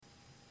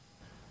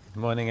Good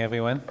morning,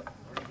 everyone.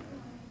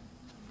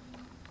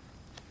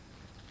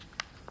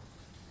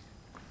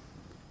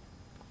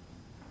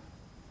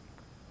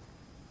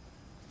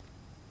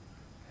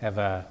 I have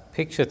a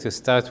picture to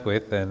start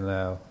with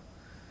and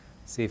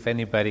see if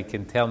anybody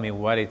can tell me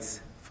what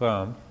it's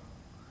from.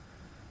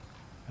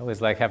 I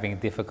always like having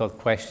difficult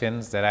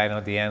questions that I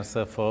know the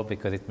answer for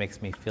because it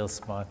makes me feel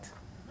smart.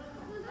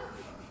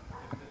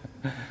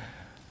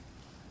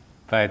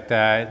 But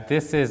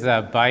this is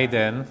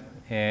Biden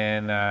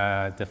in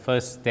the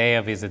first day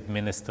of his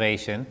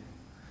administration,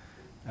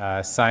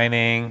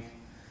 signing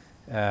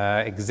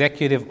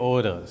executive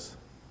orders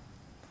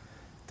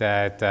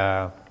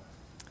that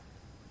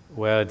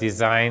were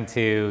designed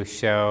to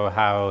show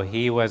how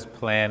he was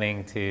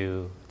planning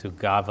to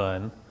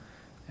govern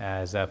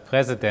as a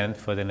president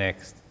for the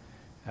next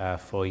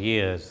 4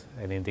 years,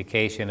 an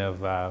indication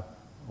of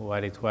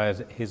what it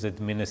was his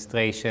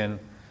administration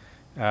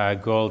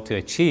goal to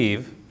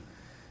achieve.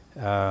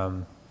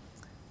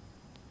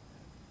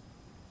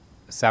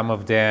 Some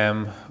of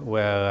them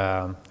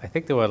were, I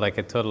think there were like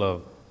a total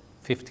of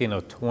 15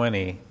 or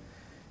 20.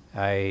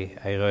 I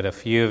wrote a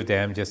few of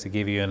them just to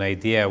give you an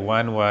idea.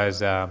 One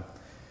was an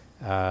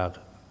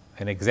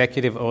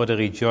executive order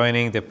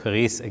rejoining the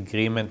Paris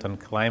Agreement on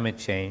climate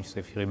change. So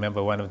if you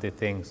remember, one of the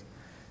things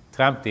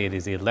Trump did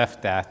is he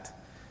left that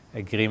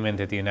agreement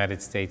that the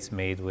United States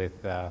made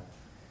with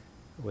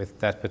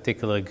that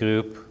particular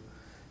group.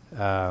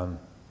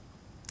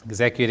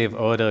 Executive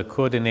order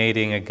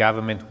coordinating a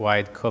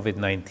government-wide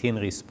COVID-19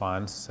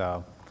 response,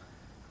 so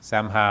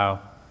somehow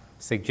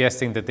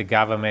suggesting that the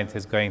government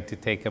is going to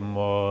take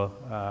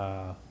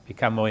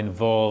become more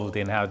involved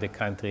in how the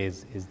country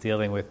is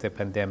dealing with the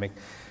pandemic.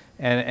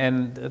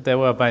 And there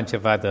were a bunch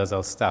of others,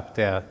 I'll stop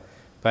there.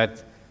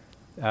 But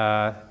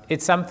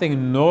it's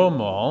something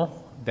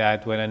normal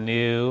that when a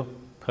new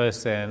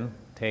person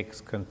takes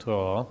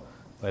control,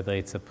 whether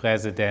it's a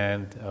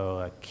president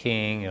or a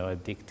king or a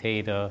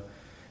dictator,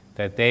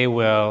 that they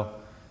will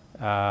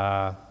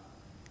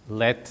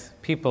let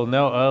people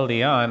know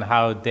early on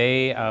how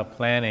they are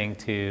planning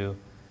to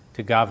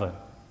govern,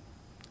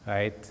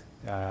 right?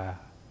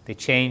 The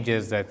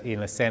changes that,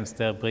 in a sense,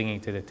 they're bringing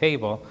to the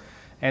table.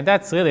 And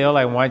that's really all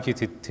I want you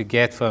to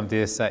get from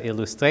this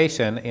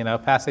illustration. In our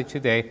passage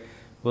today,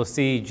 we'll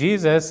see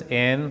Jesus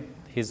in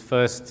his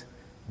first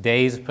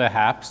days,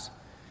 perhaps,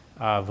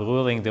 of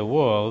ruling the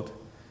world,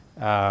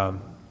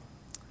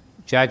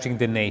 judging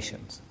the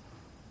nations.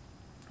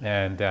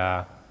 And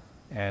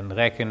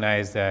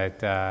recognize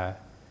that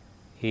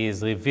he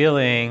is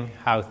revealing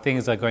how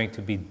things are going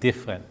to be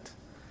different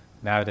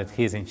now that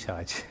he's in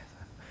charge.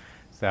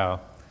 So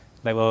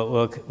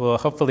we'll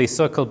hopefully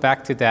circle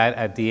back to that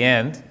at the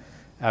end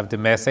of the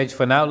message.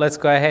 For now, let's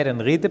go ahead and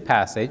read the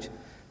passage.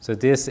 So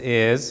this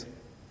is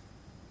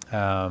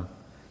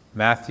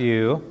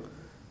Matthew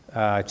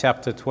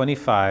chapter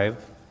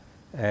 25,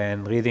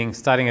 and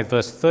starting at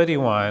verse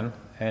 31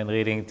 and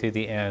reading to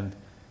the end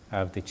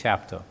of the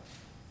chapter.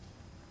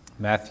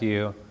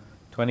 Matthew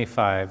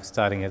 25,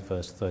 starting at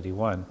verse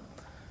 31.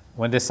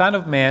 When the Son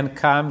of Man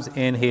comes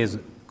in his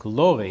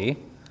glory,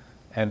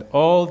 and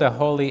all the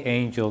holy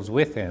angels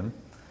with him,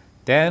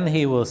 then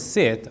he will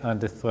sit on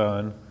the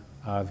throne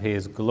of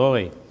his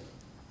glory.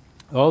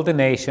 All the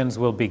nations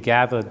will be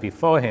gathered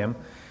before him,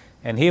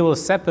 and he will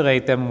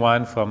separate them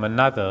one from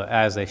another,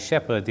 as a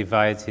shepherd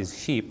divides his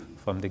sheep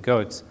from the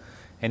goats.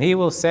 And he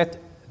will set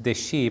the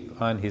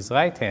sheep on his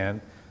right hand,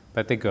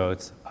 but the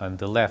goats on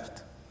the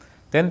left.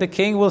 Then the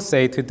king will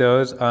say to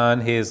those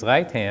on his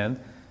right hand,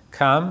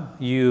 "Come,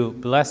 you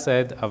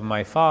blessed of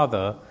my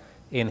Father,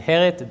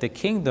 inherit the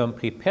kingdom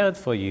prepared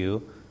for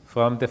you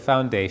from the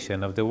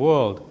foundation of the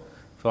world.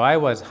 For I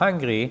was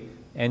hungry,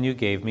 and you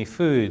gave me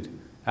food.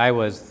 I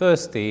was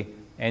thirsty,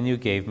 and you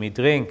gave me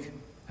drink.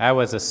 I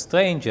was a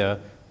stranger,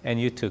 and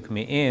you took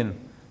me in.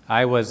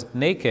 I was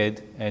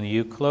naked, and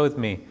you clothed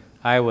me.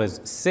 I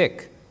was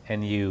sick,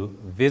 and you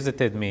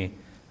visited me.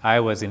 I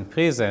was in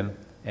prison,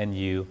 and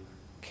you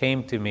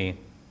came to me."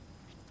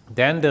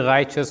 Then the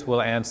righteous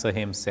will answer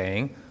him,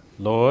 saying,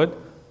 "Lord,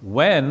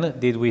 when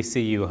did we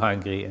see you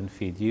hungry and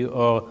feed you,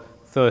 or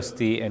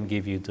thirsty and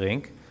give you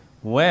drink?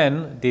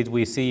 When did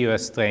we see you a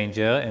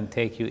stranger and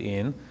take you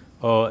in,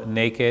 or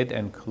naked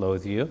and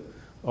clothe you?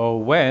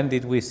 Or when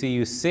did we see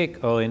you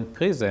sick or in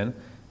prison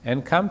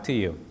and come to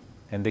you?"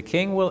 And the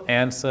king will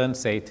answer and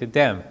say to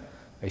them,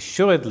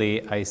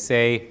 "Assuredly, I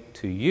say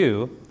to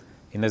you,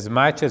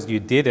 inasmuch as you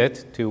did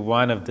it to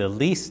one of the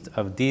least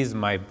of these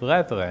my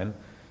brethren,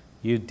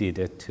 you did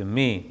it to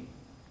me."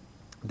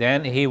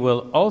 Then he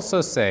will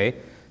also say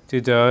to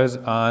those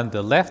on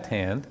the left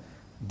hand,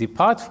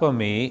 "Depart from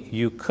me,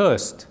 you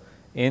cursed,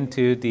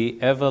 into the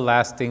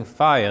everlasting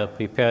fire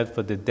prepared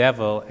for the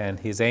devil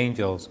and his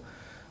angels.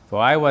 For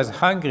I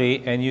was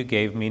hungry, and you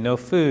gave me no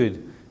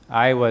food.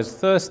 I was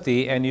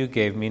thirsty, and you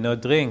gave me no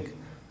drink.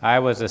 I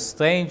was a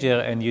stranger,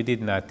 and you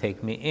did not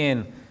take me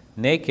in.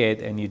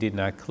 Naked, and you did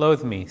not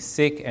clothe me.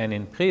 Sick and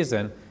in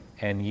prison,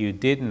 and you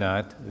did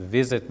not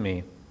visit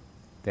me."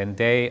 Then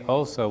they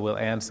also will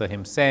answer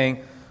him,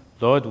 saying,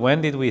 Lord,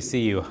 when did we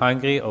see you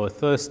hungry or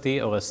thirsty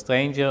or a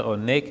stranger or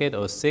naked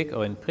or sick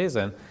or in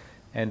prison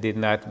and did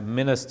not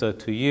minister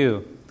to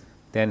you?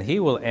 Then he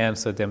will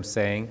answer them,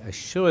 saying,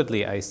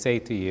 Assuredly I say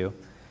to you,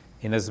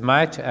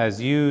 inasmuch as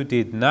you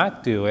did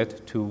not do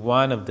it to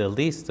one of the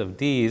least of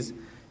these,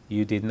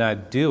 you did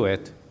not do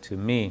it to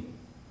me.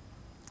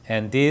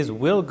 And these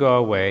will go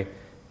away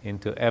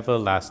into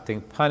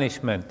everlasting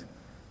punishment,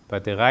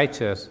 but the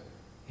righteous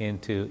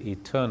into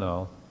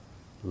eternal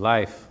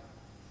life.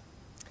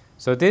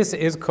 So this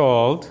is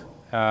called,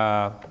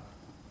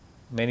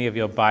 many of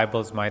your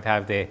Bibles might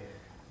have the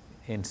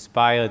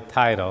inspired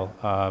title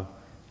of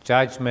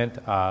Judgment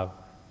of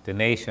the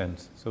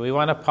Nations. So we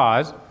want to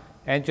pause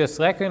and just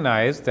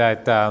recognize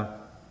that,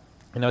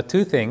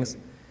 two things.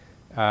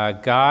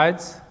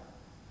 God's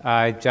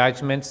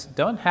judgments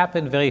don't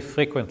happen very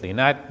frequently,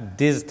 not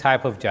this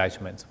type of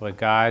judgments, where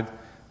God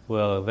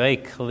will very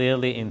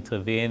clearly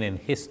intervene in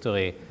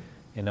history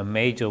in a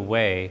major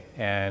way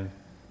and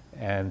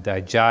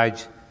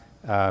judge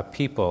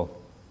people.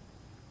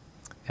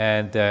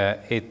 And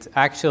it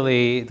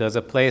actually, there's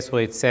a place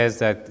where it says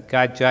that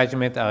God's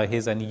judgment are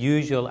his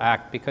unusual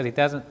act because he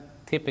doesn't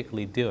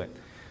typically do it.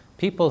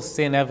 People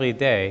sin every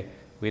day.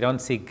 We don't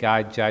see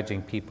God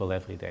judging people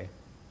every day.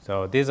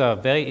 So these are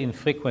very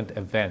infrequent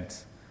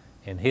events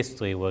in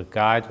history where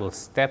God will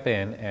step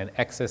in and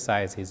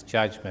exercise his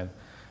judgment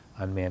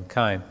on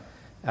mankind.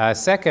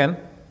 Second,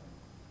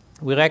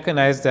 we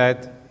recognize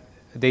that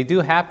they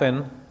do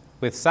happen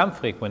with some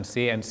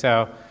frequency, and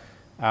so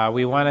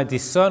we want to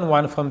discern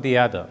one from the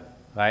other,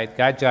 right?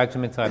 God's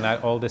judgments are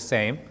not all the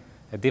same.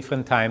 At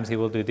different times, he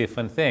will do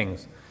different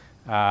things.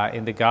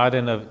 In the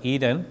Garden of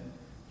Eden,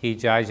 he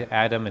judged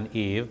Adam and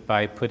Eve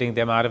by putting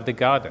them out of the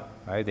garden,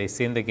 right? They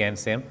sinned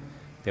against him.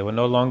 They were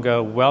no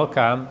longer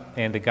welcome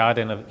in the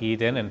Garden of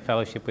Eden and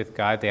fellowship with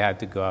God. They had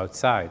to go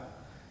outside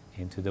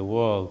into the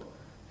world.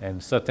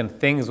 And certain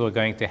things were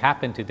going to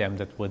happen to them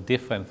that were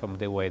different from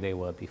the way they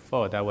were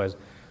before. That was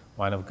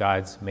one of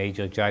God's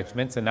major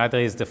judgments. Another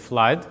is the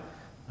flood,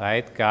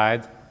 right?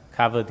 God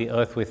covered the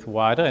earth with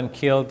water and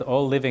killed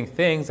all living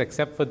things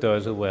except for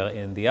those who were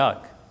in the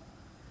ark.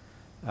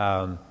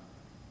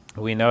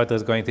 We know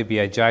there's going to be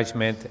a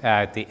judgment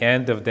at the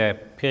end of the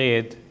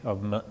period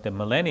of the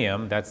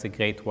millennium. That's the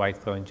great white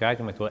throne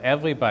judgment, where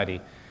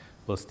everybody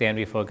will stand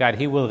before God.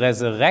 He will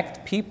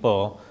resurrect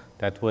people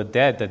that were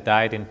dead, that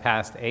died in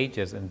past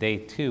ages, and they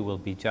too will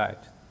be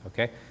judged.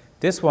 Okay,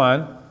 this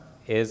one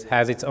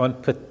has its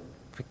own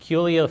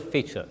peculiar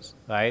features,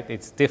 right?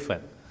 It's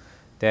different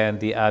than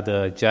the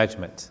other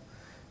judgments.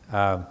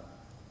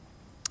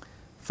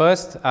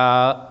 First,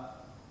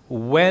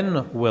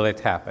 when will it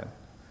happen?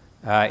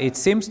 It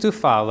seems to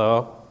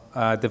follow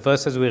the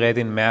verses we read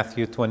in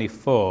Matthew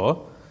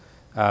 24,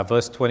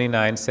 verse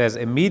 29 says,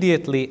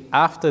 Immediately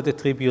after the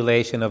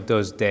tribulation of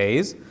those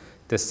days,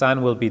 the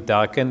sun will be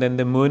darkened and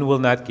the moon will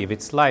not give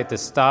its light. The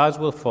stars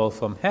will fall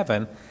from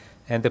heaven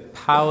and the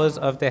powers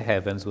of the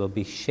heavens will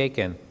be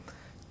shaken.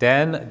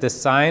 Then the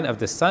sign of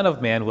the Son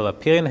of Man will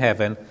appear in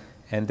heaven,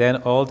 and then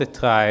all the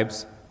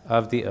tribes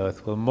of the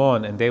earth will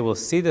mourn, and they will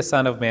see the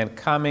Son of Man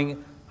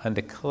coming on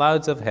the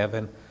clouds of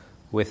heaven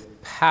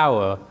with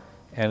power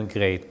and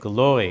great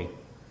glory.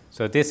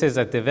 So this is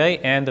at the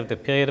very end of the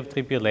period of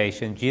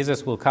tribulation.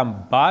 Jesus will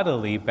come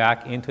bodily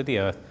back into the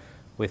earth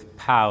with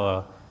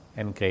power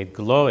and great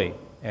glory.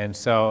 And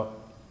so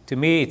to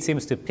me it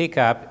seems to pick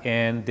up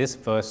in this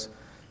verse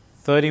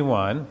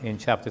 31 in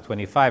chapter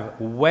 25,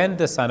 when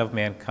the Son of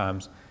Man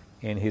comes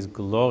in his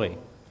glory.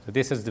 So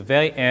this is the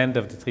very end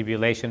of the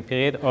tribulation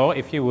period, or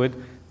if you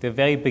would, the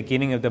very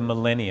beginning of the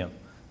millennium,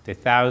 the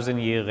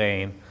 1,000-year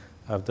reign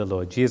of the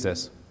Lord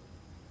Jesus.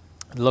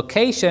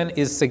 Location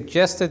is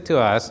suggested to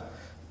us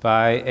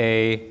by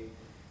a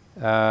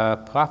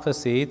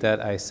prophecy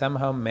that I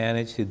somehow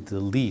managed to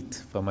delete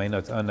from my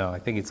notes. Oh no, I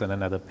think it's on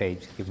another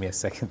page. Give me a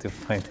second to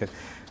find it.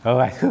 All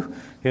right,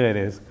 here it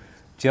is.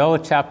 Joel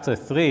chapter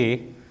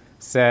 3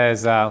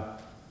 says,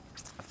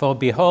 For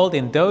behold,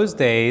 in those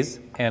days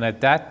and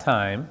at that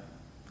time,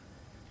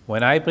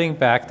 when I bring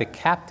back the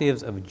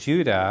captives of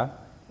Judah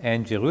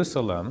and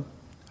Jerusalem,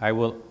 I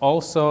will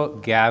also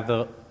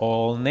gather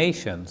all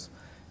nations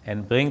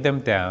and bring them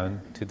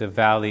down to the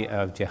valley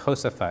of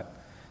Jehoshaphat.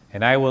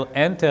 And I will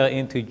enter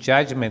into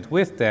judgment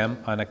with them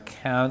on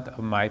account of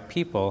my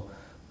people,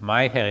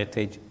 my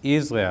heritage,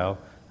 Israel,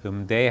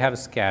 whom they have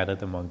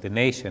scattered among the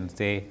nations.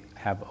 They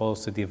have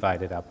also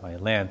divided up my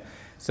land.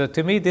 So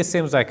to me, this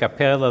seems like a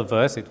parallel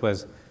verse. It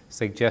was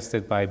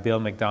suggested by Bill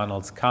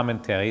McDonald's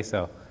commentary,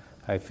 so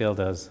I feel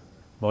there's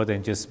more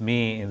than just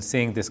me in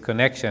seeing this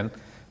connection.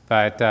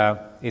 But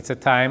it's a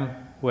time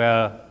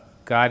where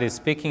God is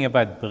speaking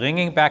about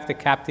bringing back the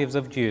captives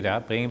of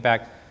Judah, bringing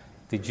back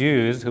the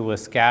Jews who were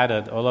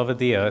scattered all over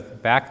the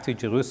earth back to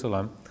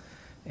Jerusalem.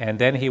 And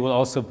then he will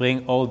also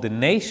bring all the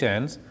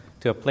nations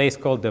to a place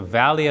called the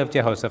Valley of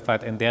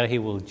Jehoshaphat, and there he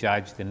will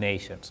judge the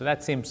nation. So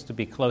that seems to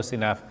be close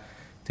enough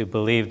to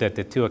believe that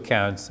the two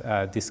accounts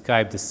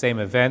describe the same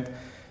event.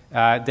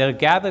 They're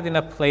gathered in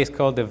a place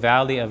called the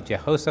Valley of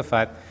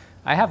Jehoshaphat.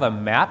 I have a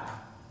map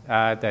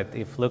that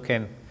if Luke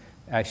can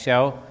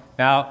show.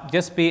 Now,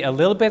 just be a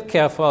little bit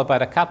careful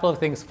about a couple of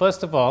things.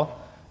 First of all,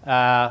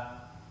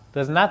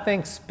 there's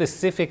nothing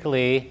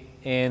specifically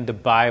in the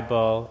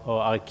Bible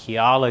or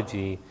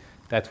archaeology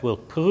that will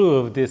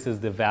prove this is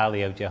the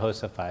Valley of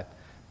Jehoshaphat.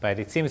 But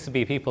it seems to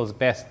be people's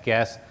best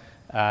guess.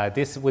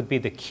 This would be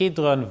the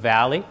Kidron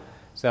Valley.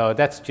 So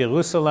that's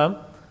Jerusalem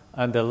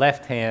on the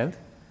left hand,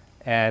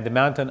 and the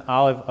Mountain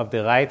Olive of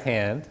the right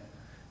hand.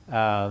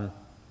 And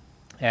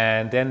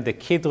then the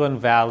Kidron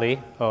Valley,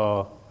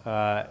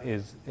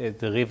 is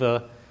the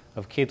river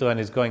of Kidron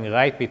is going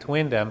right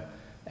between them.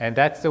 And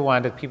that's the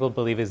one that people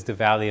believe is the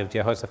Valley of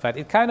Jehoshaphat.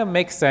 It kind of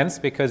makes sense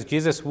because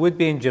Jesus would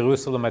be in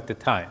Jerusalem at the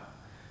time,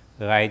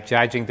 right,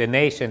 judging the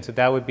nation. So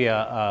that would be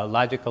a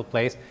logical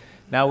place.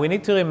 Now, we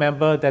need to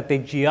remember that the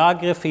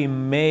geography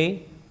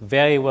may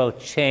very well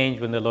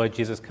change when the Lord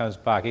Jesus comes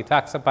back. He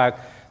talks about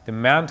the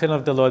mountain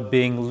of the Lord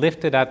being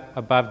lifted up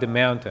above the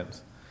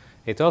mountains.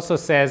 It also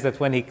says that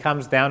when he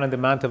comes down on the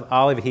Mount of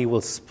Olives, he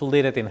will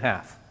split it in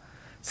half.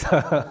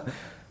 So,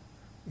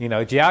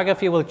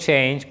 geography will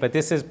change, but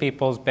this is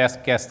people's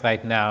best guess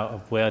right now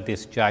of where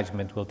this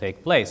judgment will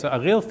take place. So a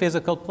real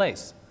physical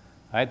place,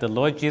 right? The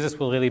Lord Jesus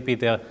will really be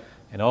there,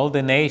 and all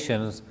the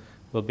nations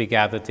will be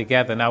gathered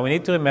together. Now, we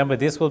need to remember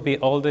this will be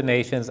all the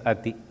nations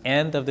at the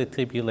end of the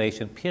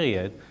tribulation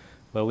period,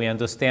 where we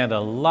understand a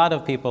lot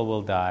of people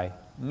will die,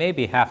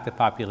 maybe half the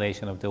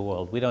population of the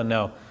world. We don't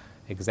know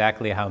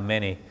exactly how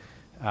many.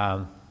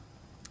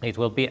 It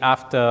will be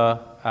after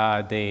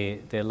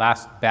the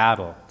last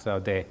battle. So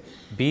the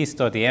beast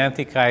or the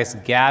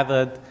Antichrist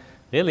gathered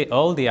really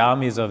all the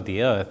armies of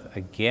the earth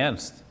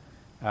against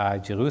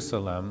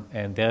Jerusalem,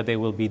 and there they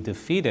will be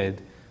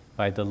defeated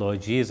by the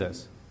Lord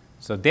Jesus.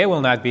 So they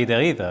will not be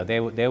there either.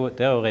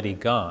 They're already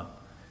gone.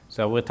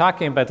 So we're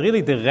talking about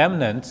really the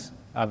remnants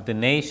of the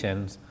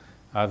nations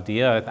of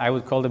the earth. I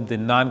would call them the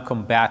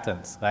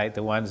non-combatants, right?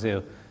 The ones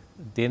who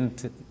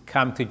didn't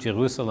come to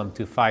Jerusalem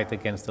to fight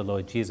against the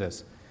Lord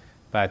Jesus,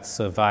 but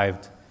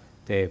survived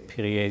the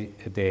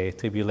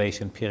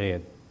tribulation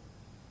period.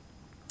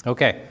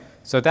 Okay,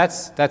 so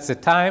that's the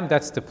time,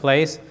 that's the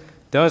place.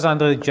 Those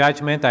under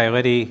judgment, I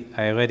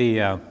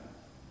already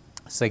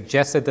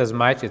suggested as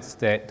much. It's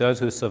those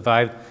who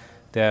survived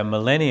the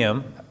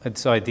millennium,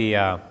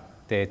 the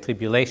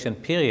tribulation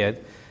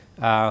period.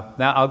 Now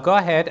I'll go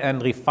ahead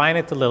and refine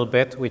it a little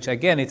bit, which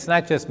again, it's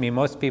not just me.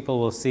 Most people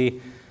will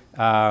see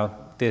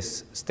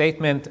this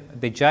statement,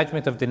 the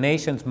judgment of the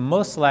nations,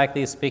 most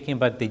likely speaking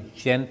about the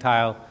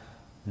Gentile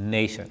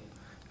nation.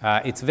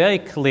 It's very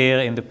clear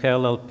in the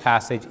parallel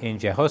passage in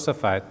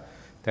Jehoshaphat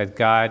that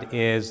God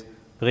is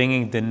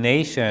bringing the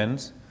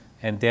nations,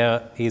 and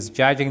he's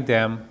judging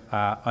them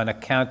on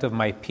account of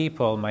my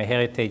people, my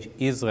heritage,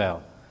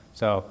 Israel.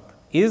 So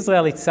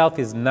Israel itself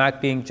is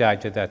not being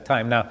judged at that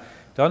time. Now,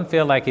 don't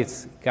feel like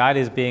God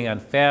is being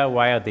unfair.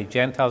 Why are the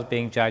Gentiles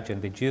being judged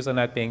and the Jews are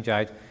not being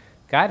judged?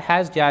 God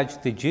has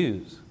judged the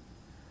Jews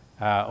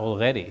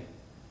already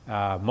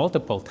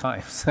multiple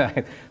times.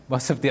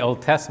 Most of the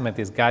Old Testament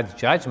is God's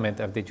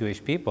judgment of the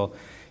Jewish people.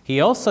 He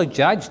also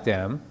judged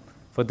them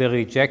for the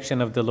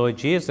rejection of the Lord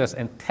Jesus,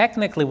 and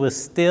technically we're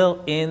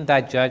still in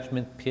that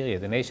judgment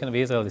period. The nation of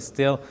Israel is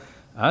still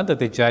under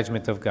the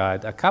judgment of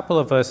God. A couple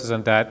of verses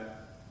on that.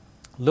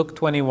 Luke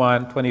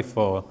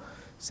 21:24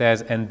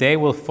 says, "And they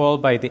will fall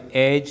by the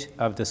edge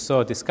of the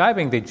sword,"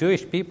 describing the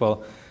Jewish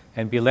people,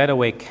 "and be led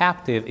away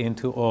captive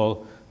into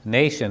all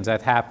nations."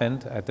 That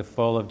happened at the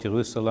fall of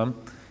Jerusalem.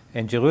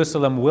 And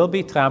Jerusalem will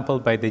be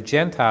trampled by the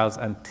Gentiles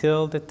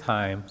until the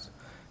times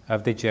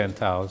of the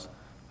Gentiles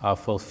are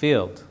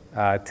fulfilled.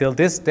 Till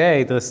this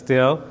day, there's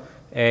still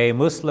a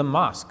Muslim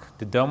mosque,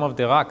 the Dome of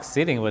the Rock,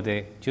 sitting where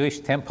the Jewish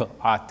temple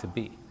ought to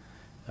be.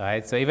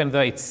 Right? So even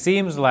though it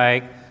seems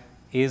like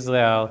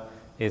Israel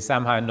is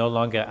somehow no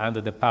longer under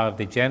the power of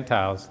the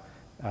Gentiles,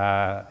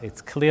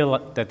 it's clear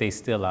that they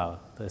still are.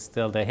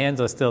 Their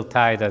hands are still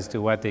tied as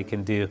to what they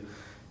can do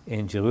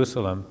in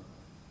Jerusalem.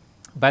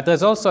 But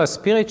there's also a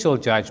spiritual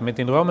judgment.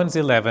 In Romans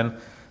 11,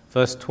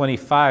 verse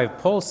 25,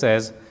 Paul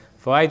says,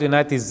 "For I do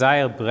not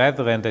desire,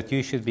 brethren, that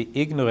you should be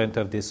ignorant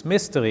of this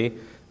mystery,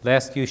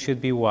 lest you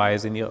should be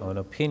wise in your own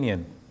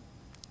opinion,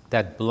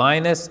 that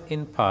blindness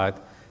in part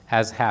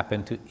has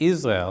happened to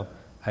Israel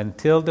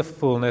until the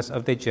fullness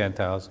of the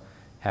Gentiles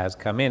has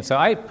come in." So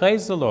I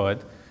praise the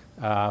Lord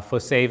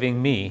for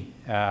saving me,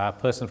 a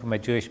person from a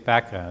Jewish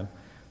background.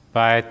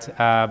 But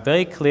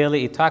very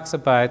clearly it talks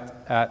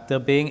about there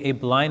being a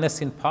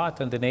blindness in part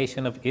on the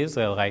nation of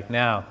Israel right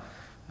now.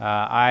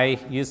 I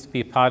used to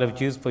be part of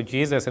Jews for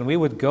Jesus, and we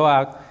would go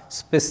out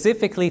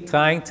specifically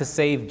trying to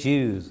save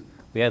Jews.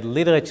 We had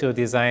literature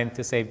designed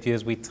to save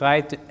Jews. We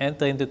tried to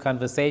enter into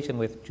conversation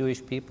with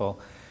Jewish people.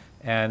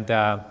 And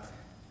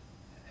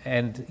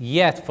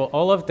yet, for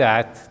all of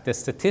that, the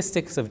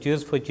statistics of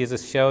Jews for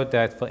Jesus showed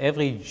that for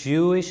every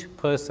Jewish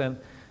person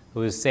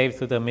who is saved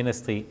through their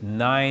ministry,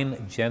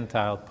 9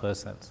 Gentile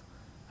persons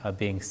are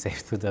being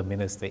saved through their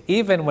ministry.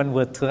 Even when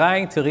we're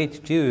trying to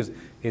reach Jews,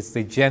 it's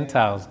the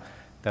Gentiles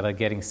that are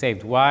getting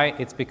saved. Why?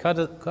 It's because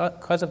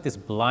of this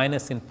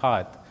blindness in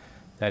part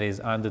that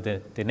is under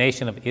the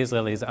nation of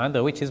Israel is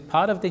under, which is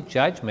part of the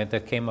judgment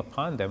that came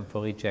upon them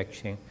for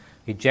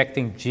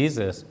rejecting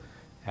Jesus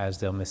as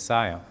their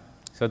Messiah.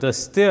 So they're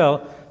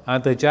still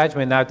under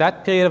judgment. Now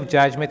that period of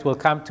judgment will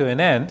come to an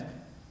end,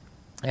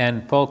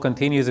 and Paul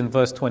continues in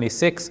verse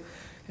 26,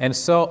 and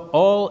so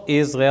all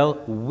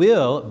Israel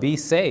will be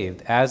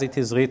saved, as it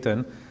is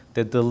written,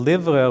 the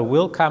deliverer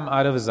will come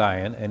out of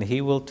Zion, and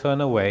he will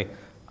turn away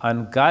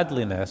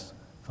ungodliness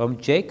from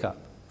Jacob.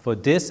 For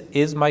this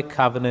is my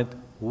covenant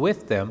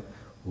with them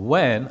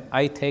when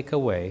I take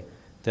away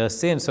their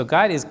sins. So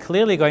God is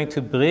clearly going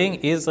to bring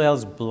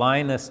Israel's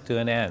blindness to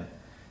an end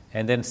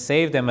and then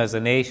save them as a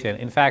nation.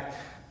 In fact,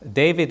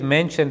 David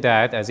mentioned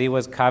that as he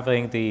was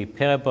covering the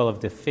parable of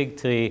the fig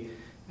tree.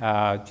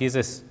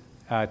 Jesus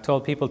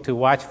told people to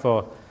watch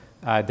for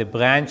the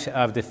branch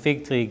of the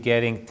fig tree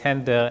getting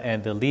tender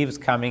and the leaves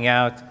coming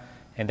out,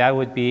 and that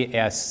would be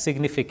a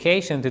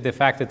signification to the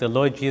fact that the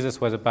Lord Jesus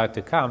was about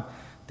to come.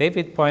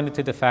 David pointed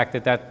to the fact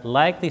that that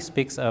likely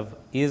speaks of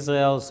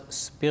Israel's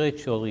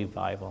spiritual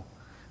revival.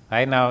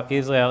 Right now,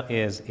 Israel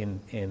is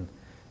in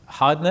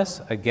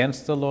hardness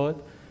against the Lord,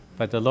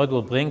 but the Lord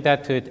will bring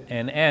that to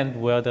an end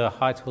where their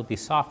hearts will be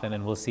softened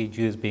and we'll see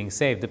Jews being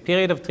saved. The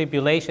period of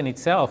tribulation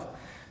itself,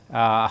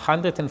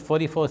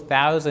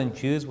 144,000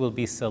 Jews will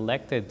be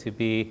selected to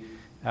be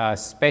a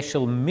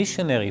special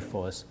missionary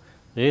force,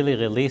 really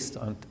released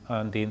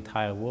on the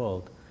entire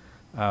world.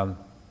 And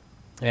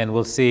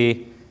we'll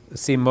see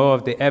more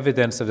of the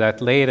evidence of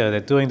that later,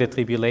 that during the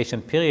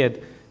tribulation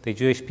period, the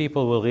Jewish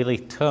people will really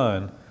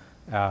turn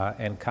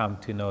and come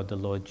to know the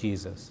Lord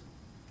Jesus.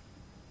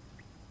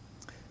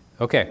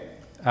 Okay,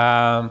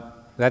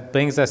 that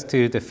brings us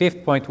to the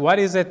fifth point. What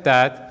is it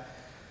that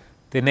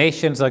the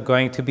nations are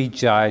going to be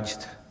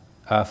judged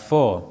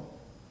for?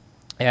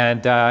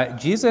 And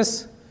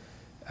Jesus,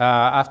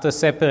 after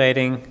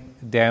separating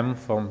them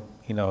from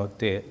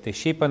the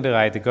sheep on the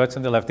right, the goats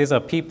on the left, these are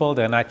people,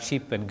 they're not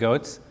sheep and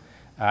goats.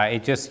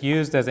 It just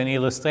used as an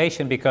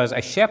illustration because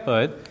a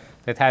shepherd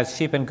that has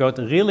sheep and goat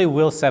really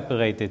will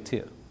separate the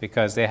two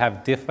because they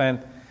have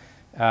different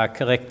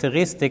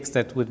characteristics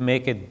that would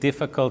make it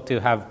difficult to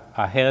have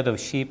a herd of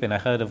sheep and a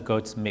herd of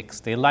goats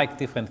mixed. They like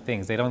different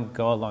things. They don't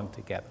go along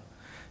together.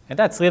 And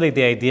that's really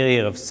the idea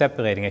here of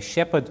separating. A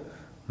shepherd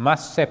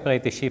must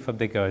separate the sheep from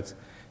the goats.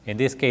 In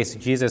this case,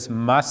 Jesus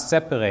must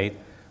separate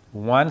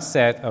one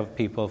set of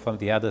people from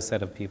the other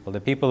set of people,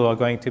 the people who are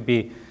going to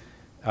be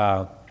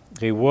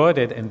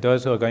rewarded and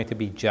those who are going to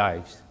be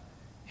judged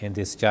in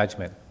this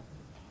judgment.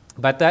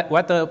 But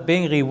what they're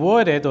being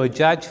rewarded or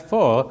judged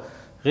for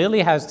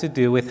really has to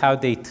do with how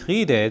they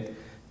treated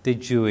the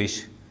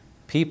Jewish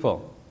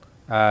people.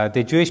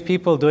 The Jewish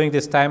people during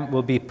this time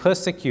will be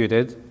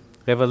persecuted.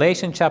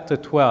 Revelation chapter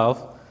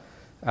 12,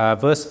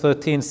 verse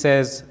 13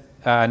 says,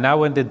 now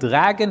when the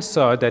dragon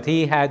saw that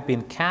he had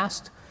been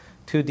cast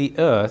to the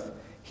earth,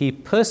 he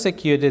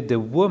persecuted the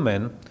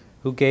woman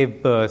who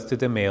gave birth to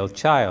the male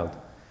child.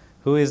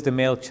 Who is the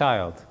male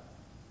child?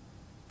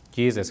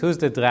 Jesus. Who's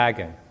the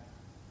dragon?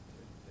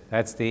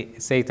 That's the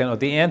Satan or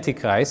the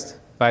Antichrist.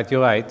 But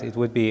you're right, it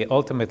would be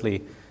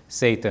ultimately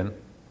Satan.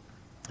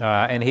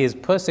 And he is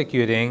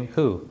persecuting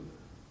who?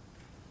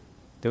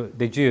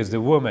 The Jews, the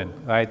woman,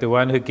 right? The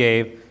one who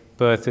gave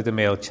birth to the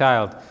male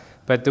child.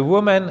 But the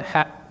woman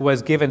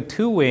was given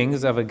 2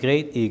 wings of a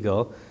great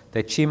eagle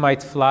that she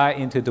might fly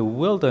into the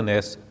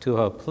wilderness to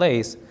her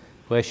place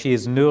where she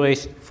is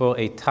nourished for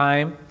a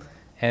time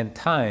and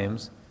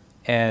times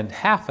and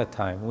half a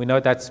time. We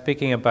know that's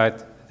speaking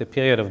about the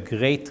period of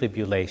great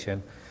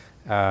tribulation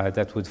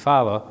that would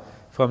follow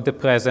from the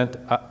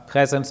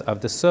presence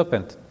of the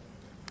serpent.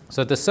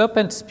 So the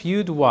serpent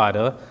spewed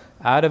water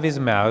out of his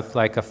mouth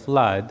like a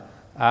flood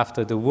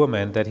after the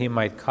woman, that he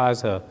might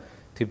cause her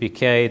to be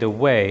carried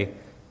away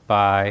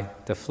by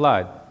the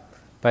flood.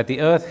 But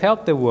the earth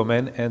helped the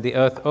woman, and the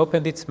earth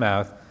opened its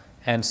mouth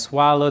and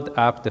swallowed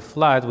up the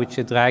flood which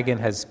the dragon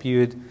had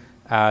spewed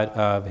out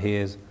of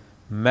his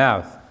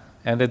mouth.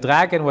 And the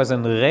dragon was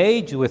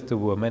enraged with the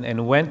woman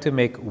and went to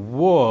make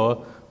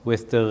war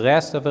with the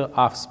rest of her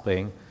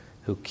offspring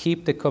who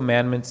keep the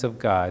commandments of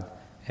God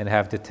and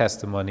have the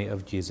testimony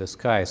of Jesus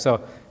Christ.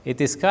 So it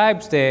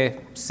describes the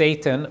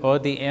Satan or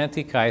the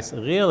Antichrist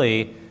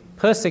really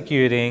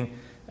persecuting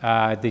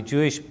the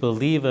Jewish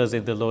believers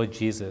in the Lord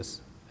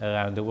Jesus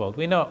around the world.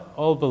 We know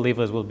all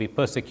believers will be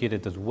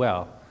persecuted as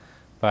well,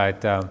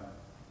 but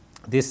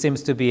this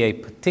seems to be a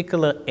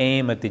particular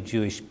aim at the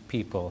Jewish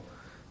people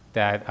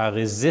that are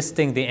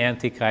resisting the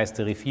Antichrist.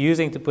 They're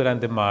refusing to put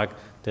on the mark.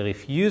 They're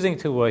refusing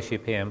to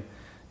worship him.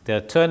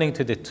 They're turning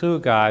to the true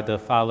God. They're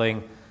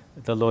following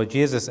the Lord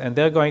Jesus, and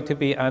they're going to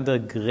be under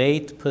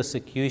great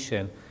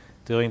persecution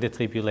during the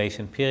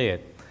tribulation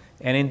period.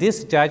 And in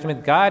this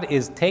judgment, God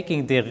is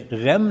taking the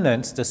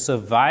remnants, the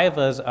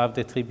survivors of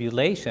the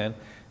tribulation,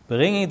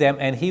 bringing them,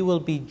 and he will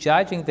be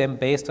judging them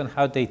based on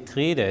how they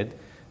treated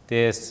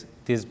these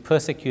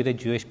persecuted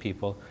Jewish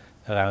people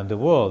around the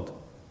world.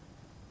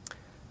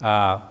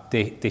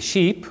 The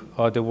sheep,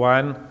 or the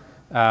one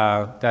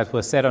that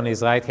was set on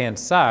his right-hand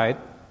side,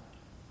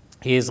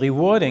 he is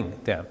rewarding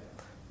them.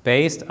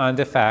 based on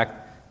the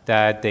fact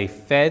that they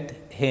fed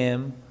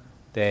him,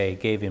 they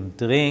gave him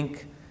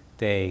drink,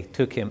 they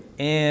took him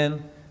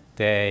in,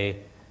 they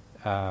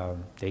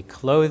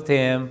clothed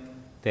him,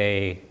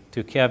 they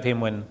took care of him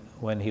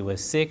when he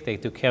was sick, they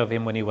took care of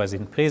him when he was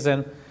in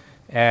prison.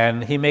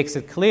 And he makes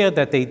it clear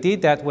that they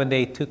did that when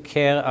they took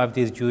care of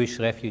these Jewish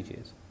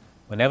refugees.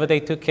 Whenever they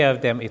took care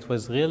of them, it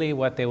was really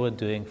what they were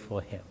doing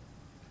for him.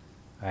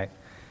 Right?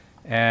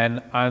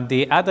 And on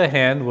the other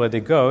hand were the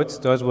goats.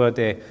 Those were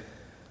the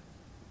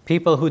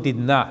people who did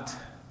not.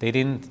 They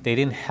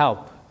didn't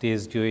help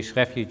these Jewish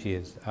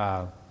refugees.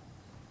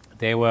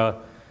 They were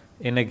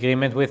in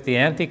agreement with the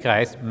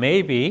Antichrist.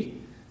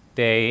 Maybe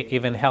they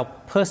even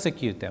helped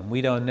persecute them.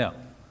 We don't know.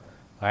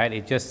 Right?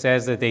 It just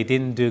says that they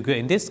didn't do good.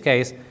 In this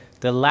case,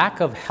 the lack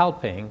of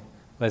helping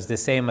was the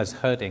same as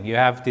hurting. You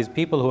have these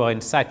people who are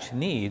in such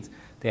needs.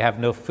 They have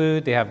no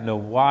food, they have no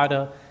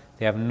water,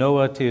 they have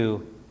nowhere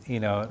to,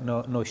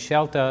 no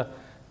shelter,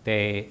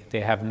 they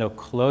have no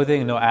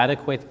clothing, no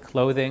adequate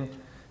clothing,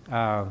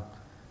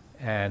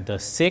 and they're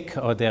sick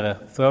or they're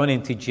thrown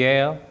into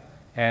jail.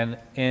 And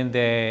in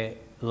the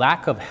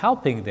lack of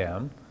helping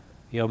them,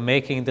 you're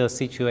making their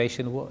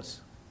situation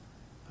worse,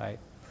 right?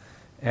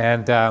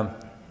 And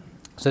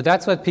so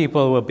that's what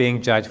people were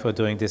being judged for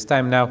during this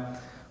time. Now,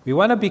 we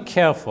want to be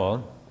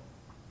careful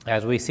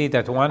as we see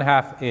that one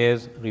half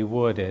is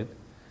rewarded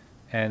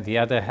and the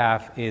other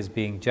half is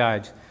being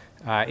judged.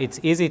 It's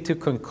easy to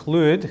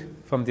conclude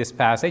from this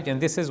passage, and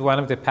this is one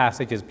of the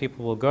passages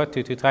people will go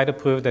to try to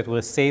prove that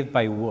we're saved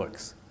by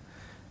works,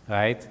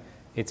 right?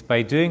 It's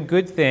by doing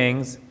good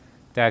things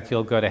that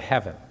you'll go to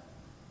heaven.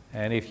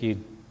 And if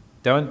you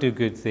don't do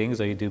good things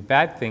or you do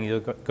bad things,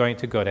 you're going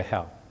to go to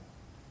hell.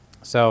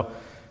 So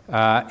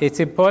it's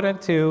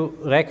important to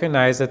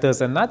recognize that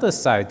there's another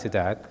side to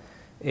that.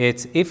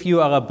 It's if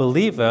you are a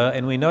believer,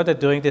 and we know that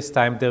during this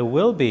time there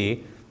will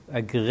be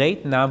a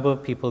great number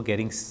of people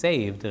getting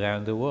saved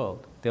around the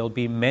world. There will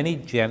be many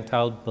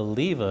Gentile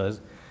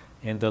believers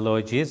in the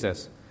Lord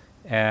Jesus.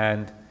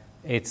 And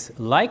it's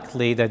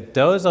likely that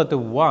those are the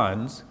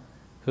ones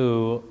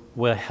who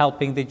were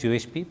helping the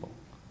Jewish people,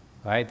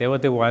 right? They were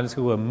the ones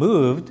who were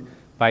moved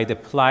by the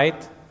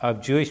plight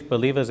of Jewish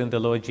believers in the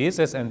Lord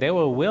Jesus, and they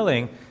were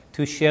willing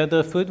to share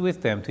their food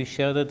with them, to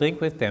share their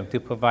drink with them, to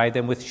provide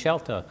them with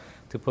shelter,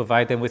 to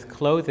provide them with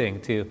clothing,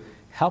 to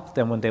help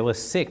them when they were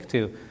sick,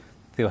 to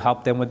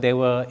help them when they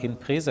were in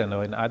prison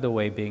or in other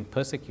way being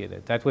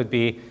persecuted. That would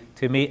be,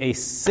 to me, a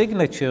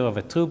signature of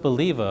a true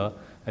believer,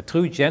 a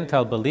true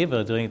Gentile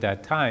believer during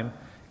that time,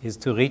 is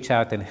to reach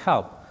out and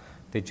help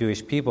the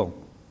Jewish people.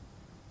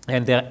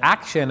 And their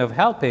action of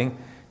helping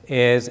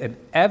is an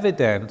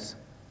evidence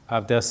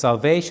of their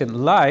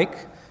salvation,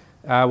 like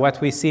what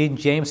we see in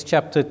James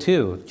chapter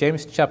 2.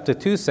 James chapter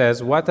 2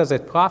 says, "What does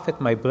it profit,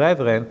 my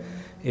brethren,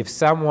 if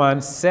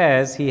someone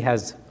says he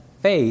has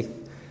faith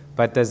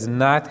but does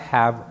not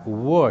have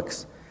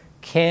works?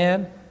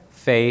 Can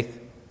faith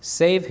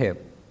save him?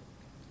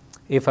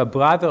 If a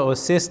brother or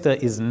sister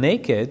is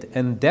naked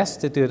and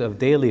destitute of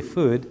daily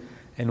food,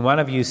 and one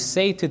of you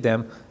say to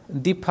them,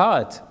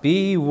 'Depart,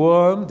 be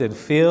warmed and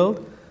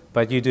filled,'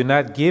 but you do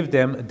not give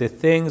them the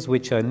things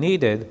which are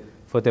needed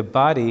for the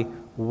body,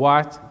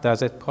 what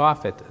does it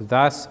profit?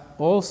 Thus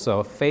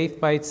also faith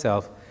by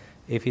itself,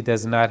 if it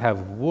does not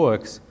have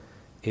works,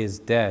 is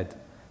dead."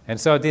 And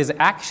so these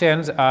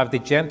actions of the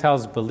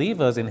Gentiles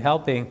believers in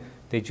helping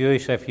the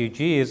Jewish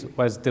refugees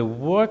was the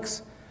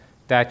works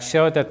that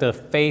showed that their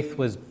faith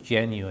was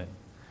genuine.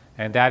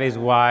 And that is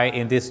why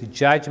in this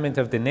judgment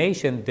of the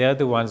nation, they're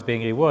the ones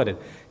being rewarded.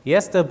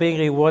 Yes, they're being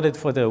rewarded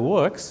for their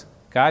works.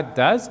 God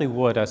does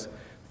reward us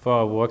for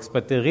our works,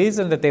 but the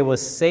reason that they were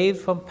saved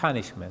from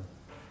punishment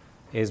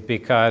is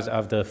because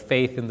of their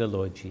faith in the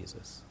Lord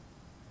Jesus.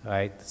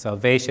 Right?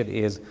 Salvation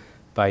is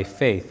by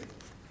faith.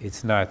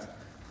 It's not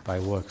by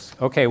works.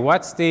 Okay,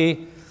 what's the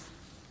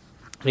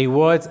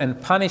rewards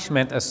and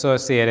punishment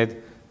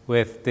associated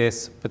with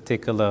this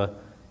particular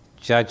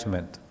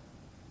judgment?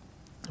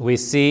 We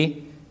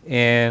see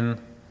for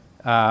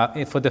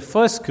the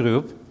first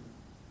group,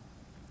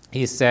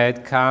 he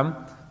said, "Come,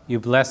 you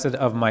blessed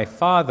of my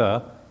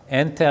Father,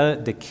 enter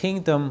the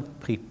kingdom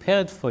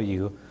prepared for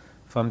you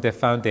from the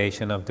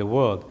foundation of the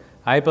world."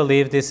 I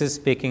believe this is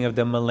speaking of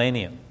the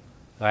millennium,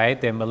 right?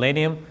 The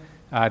millennium,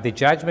 the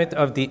judgment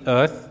of the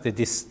earth, the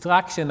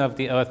destruction of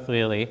the earth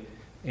really,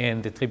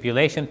 in the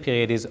tribulation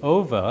period is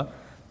over,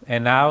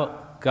 and now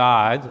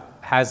God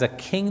has a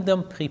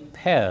kingdom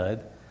prepared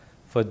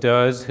for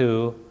those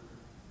who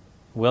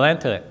will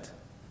enter it,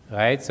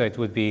 right? So it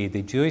would be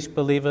the Jewish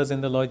believers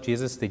in the Lord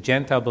Jesus, the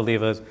Gentile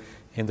believers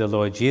in the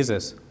Lord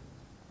Jesus.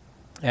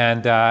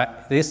 And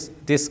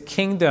this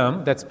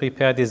kingdom that's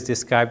prepared is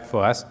described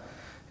for us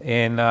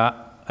in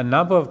a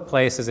number of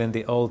places in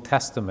the Old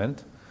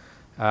Testament.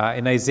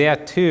 In Isaiah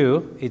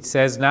 2, it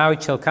says, "Now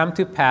it shall come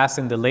to pass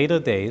in the later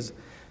days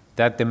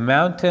that the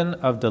mountain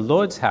of the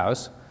Lord's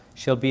house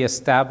shall be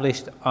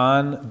established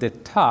on the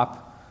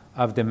top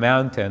of the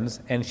mountains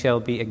and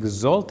shall be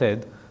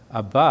exalted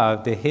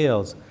above the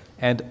hills,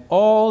 and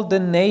all the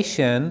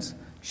nations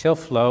shall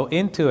flow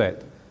into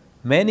it.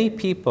 Many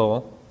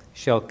people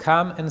shall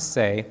come and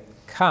say,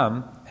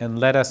 Come and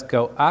let us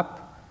go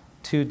up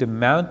to the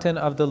mountain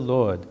of the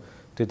Lord,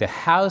 to the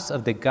house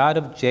of the God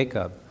of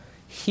Jacob.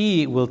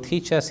 He will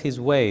teach us his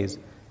ways,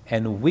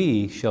 and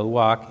we shall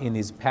walk in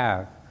his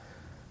path.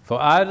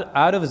 For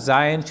out of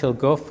Zion shall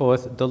go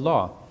forth the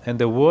law, and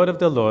the word of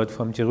the Lord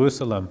from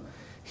Jerusalem.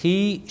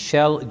 He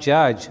shall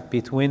judge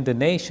between the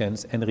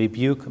nations and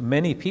rebuke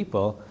many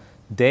people.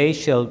 They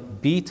shall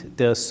beat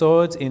their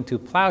swords into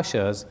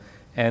plowshares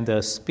and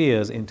their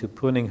spears into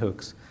pruning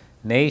hooks.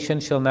 Nation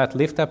shall not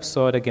lift up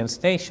sword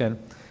against nation,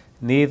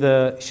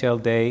 neither shall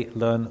they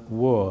learn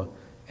war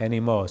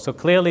anymore. So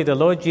clearly the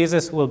Lord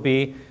Jesus will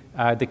be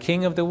the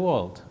King of the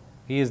world.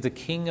 He is the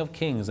King of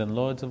kings and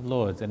Lords of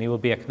lords, and he will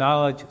be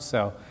acknowledged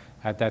so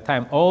at that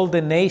time. All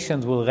the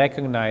nations will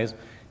recognize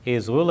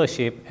his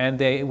rulership, and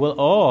they will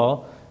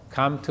all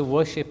come to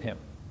worship him.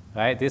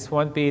 Right? This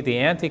won't be the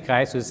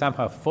Antichrist who's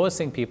somehow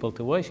forcing people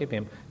to worship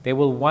him. They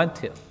will want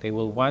to. They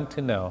will want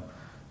to know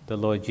the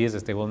Lord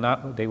Jesus. They will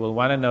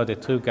want to know the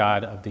true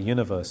God of the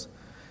universe.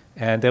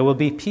 And there will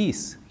be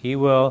peace. He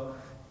will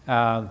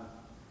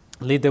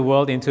lead the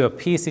world into a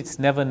peace it's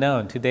never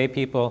known. Today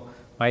people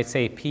might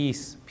say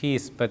peace,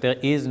 peace, but there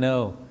is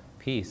no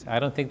peace. I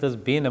don't think there's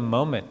been a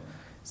moment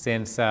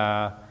since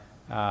Adam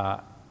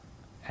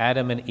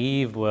and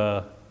Eve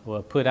were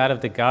put out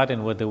of the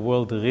garden where the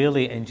world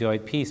really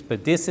enjoyed peace.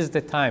 But this is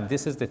the time,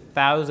 this is the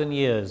 1,000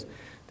 years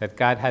that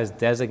God has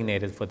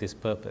designated for this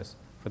purpose,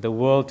 for the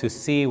world to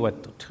see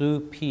what true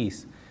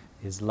peace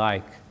is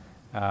like.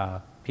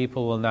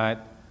 People will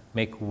not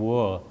make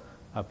war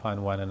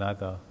upon one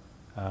another.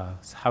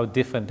 How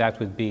different that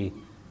would be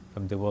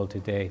from the world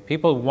today.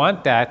 People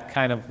want that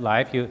kind of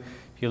life. If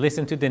you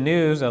listen to the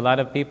news, a lot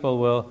of people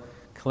will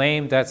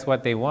claim that's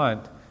what they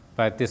want,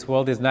 but this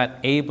world is not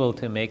able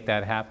to make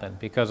that happen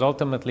because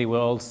ultimately we're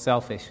all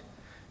selfish.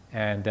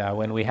 And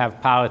when we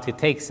have power to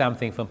take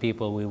something from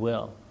people, we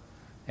will.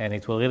 And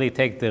it will really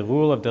take the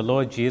rule of the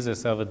Lord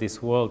Jesus over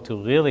this world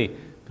to really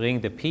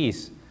bring the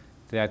peace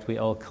that we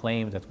all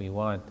claim that we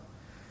want.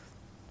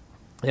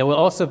 There will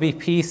also be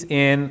peace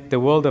in the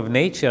world of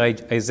nature.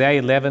 Isaiah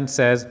 11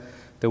 says,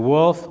 the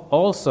wolf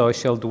also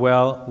shall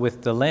dwell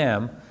with the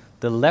lamb,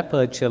 the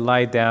leopard shall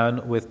lie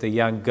down with the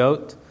young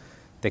goat,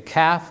 the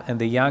calf and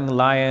the young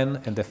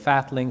lion and the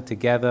fatling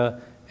together,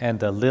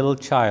 and the little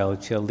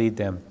child shall lead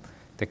them.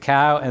 The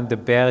cow and the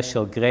bear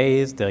shall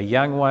graze, their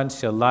young ones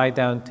shall lie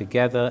down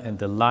together, and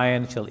the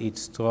lion shall eat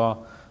straw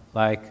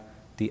like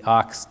the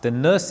ox. The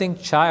nursing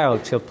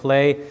child shall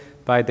play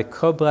by the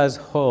cobra's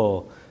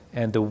hole,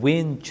 and the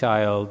wind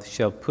child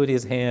shall put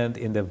his hand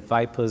in the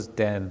viper's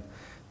den.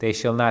 They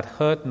shall not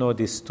hurt nor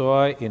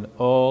destroy in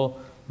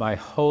all my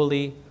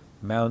holy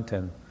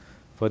mountain.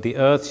 For the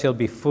earth shall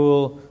be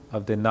full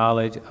of the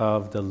knowledge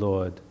of the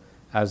Lord,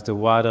 as the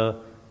water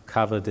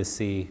covered the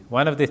sea.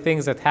 One of the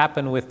things that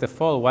happened with the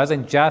fall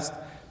wasn't just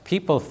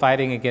people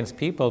fighting against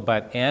people,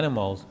 but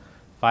animals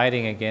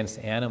fighting against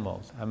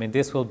animals. I mean,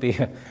 this will be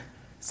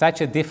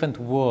such a different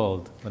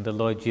world when the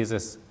Lord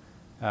Jesus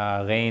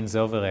reigns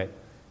over it.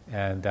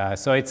 And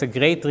so it's a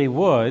great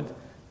reward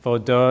for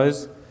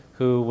those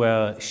who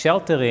were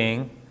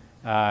sheltering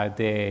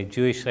the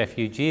Jewish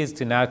refugees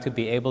to now to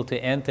be able to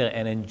enter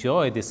and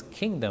enjoy this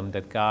kingdom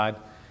that God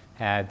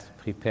had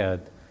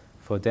prepared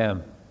for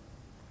them.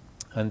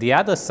 On the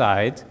other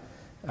side,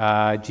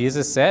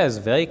 Jesus says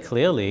very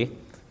clearly,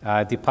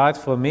 depart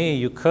from me,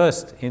 you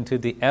cursed, into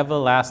the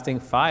everlasting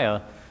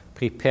fire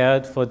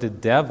prepared for the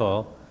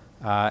devil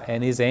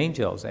and his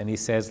angels. And he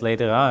says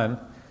later on,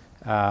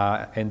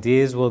 and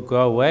these will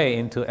go away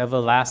into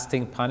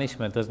everlasting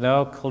punishment. There's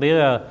no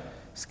clearer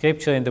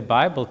scripture in the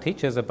Bible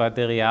teaches about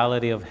the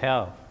reality of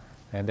hell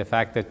and the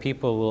fact that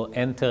people will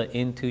enter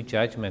into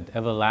judgment,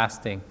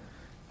 everlasting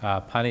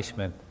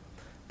punishment.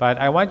 But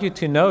I want you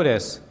to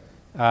notice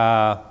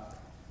some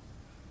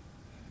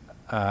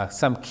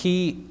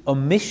key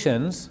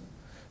omissions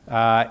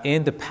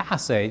in the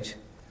passage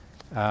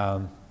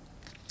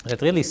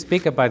that really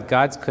speak about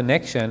God's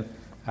connection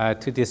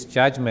to this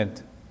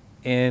judgment.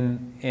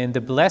 In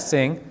the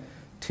blessing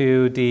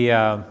to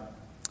the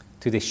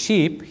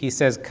sheep, he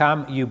says,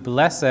 "Come, you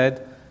blessed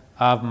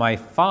of my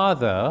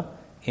Father,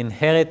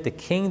 inherit the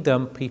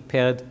kingdom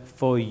prepared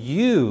for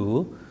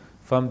you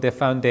from the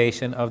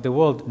foundation of the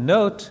world."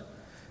 Note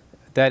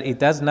that it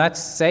does not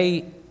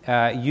say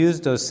use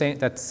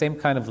that same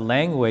kind of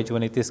language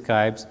when it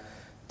describes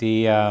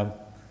the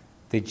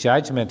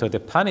judgment or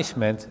the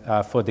punishment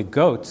for the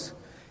goats.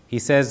 He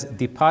says,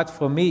 "Depart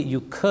from me,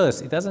 you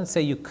cursed." It doesn't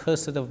say you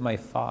cursed of my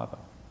Father.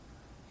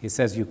 He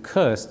says you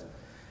cursed.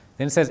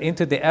 Then it says,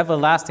 "Into the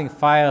everlasting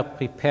fire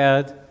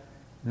prepared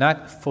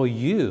not for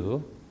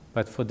you,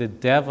 but for the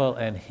devil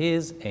and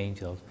his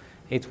angels."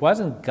 It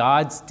wasn't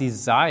God's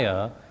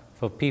desire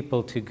for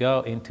people to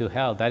go into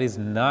hell. That is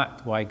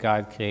not why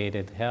God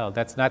created hell.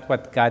 That's not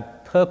what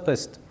God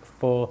purposed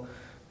for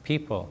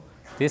people.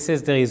 This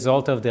is the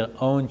result of their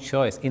own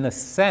choice. In a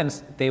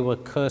sense, they were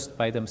cursed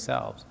by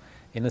themselves.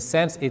 In a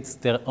sense, it's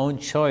their own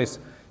choice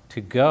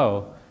to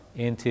go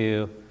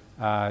into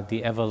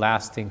the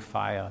everlasting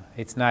fire.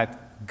 It's not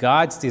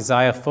God's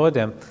desire for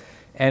them.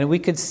 And we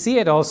could see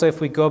it also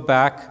if we go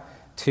back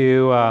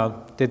to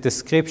the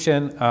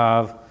description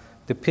of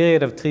the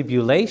period of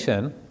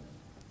tribulation.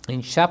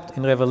 In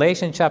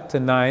Revelation chapter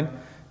 9,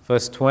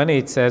 verse 20,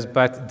 it says,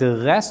 "But the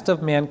rest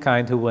of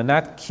mankind who were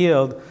not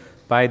killed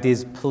by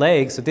these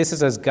plagues," so this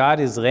is as God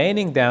is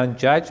raining down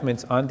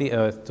judgments on the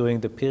earth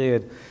during the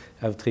period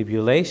of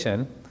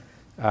tribulation.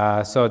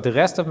 So the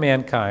rest of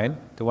mankind,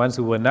 the ones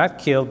who were not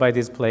killed by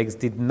these plagues,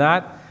 did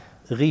not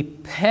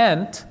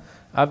repent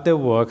of the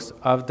works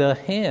of their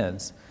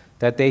hands,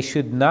 that they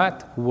should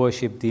not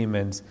worship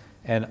demons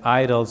and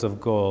idols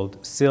of gold,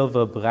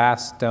 silver,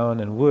 brass, stone,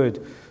 and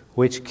wood,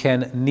 which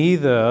can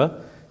neither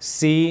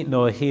see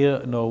nor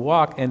hear nor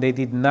walk. And they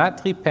did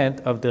not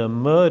repent of their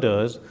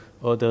murders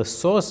or their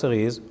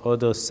sorceries or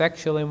their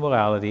sexual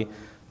immorality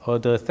or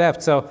their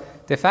theft. So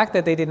the fact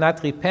that they did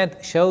not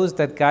repent shows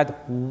that God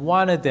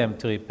wanted them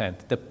to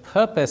repent. The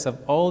purpose of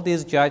all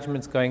these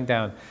judgments going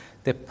down,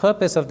 the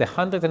purpose of the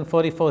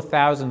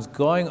 144,000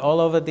 going all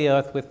over the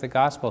earth with the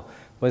gospel,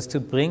 was to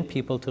bring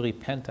people to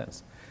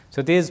repentance.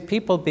 So these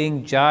people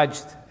being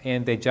judged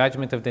in the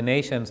judgment of the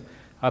nations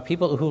are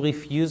people who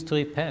refuse to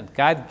repent.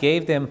 God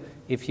gave them,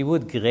 if you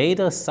would,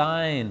 greater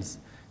signs,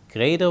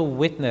 greater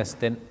witness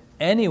than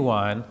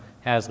anyone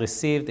has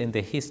received in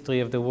the history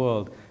of the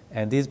world.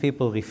 And these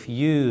people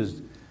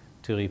refused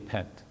to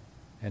repent.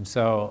 And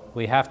so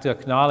we have to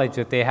acknowledge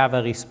that they have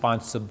a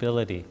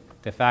responsibility.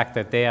 The fact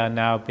that they are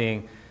now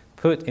being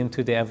put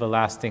into the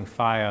everlasting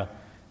fire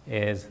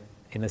is,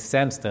 in a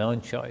sense, their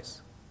own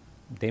choice.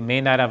 They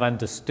may not have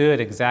understood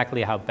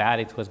exactly how bad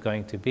it was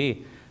going to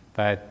be,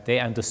 but they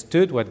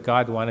understood what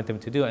God wanted them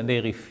to do, and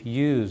they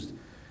refused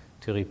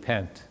to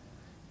repent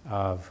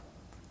of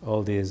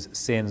all these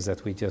sins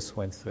that we just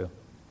went through.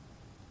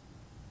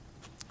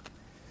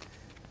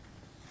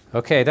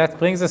 Okay, that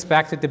brings us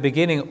back to the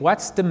beginning.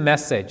 What's the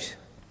message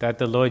that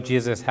the Lord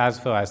Jesus has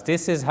for us?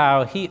 This is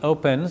how he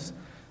opens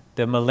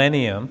the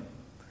millennium.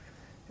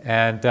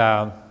 And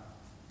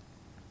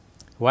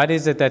what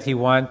is it that he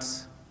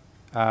wants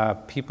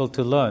people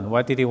to learn?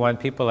 What did he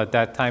want people at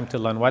that time to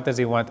learn? What does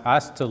he want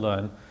us to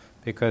learn?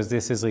 Because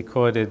this is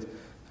recorded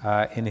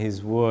in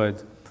his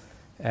word.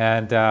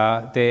 And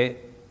the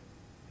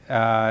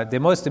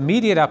most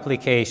immediate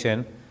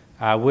application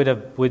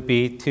would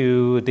be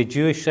to the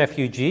Jewish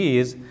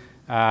refugees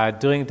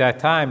during that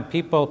time.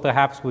 People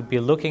perhaps would be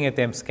looking at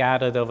them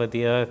scattered over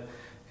the earth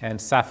and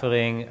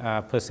suffering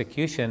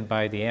persecution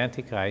by the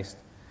Antichrist.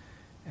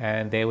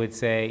 And they would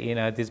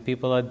say, these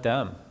people are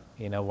dumb.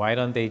 Why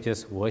don't they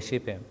just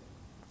worship him?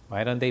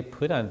 Why don't they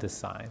put on the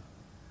sign,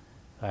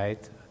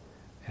 right?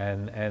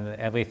 And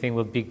everything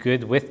will be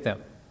good with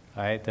them,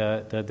 right?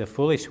 The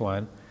foolish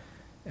one.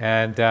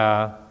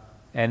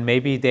 And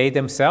maybe they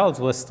themselves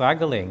were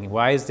struggling.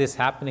 Why is this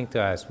happening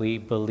to us? We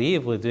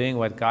believe we're doing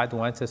what God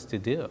wants us to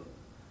do.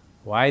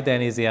 Why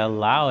then is he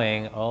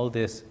allowing all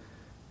these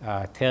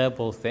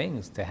terrible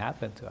things to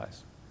happen to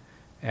us?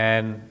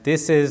 And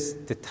this is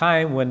the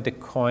time when the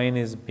coin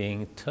is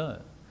being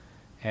turned.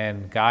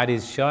 And God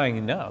is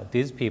showing, no,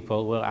 these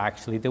people were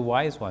actually the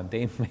wise one.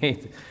 They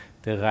made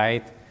the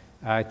right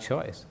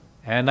choice.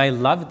 And I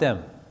love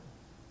them,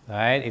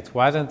 right? It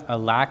wasn't a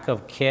lack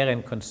of care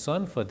and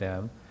concern for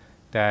them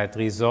that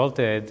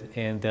resulted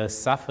in their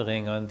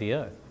suffering on the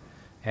earth.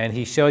 And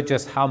he showed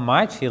just how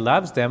much he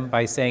loves them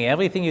by saying,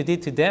 everything you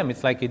did to them,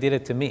 it's like you did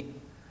it to me,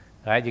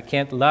 right? You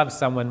can't love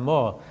someone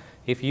more.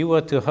 If you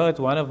were to hurt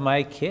one of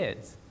my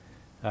kids,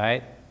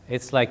 right,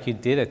 it's like you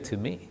did it to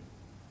me,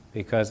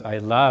 because I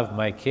love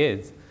my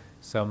kids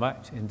so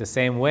much. In the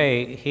same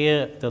way,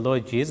 here the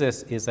Lord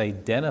Jesus is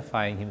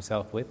identifying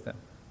himself with them.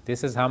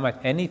 This is how much,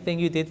 anything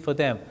you did for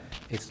them,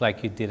 it's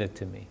like you did it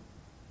to me.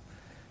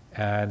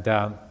 And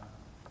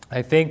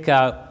I think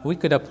we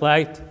could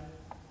apply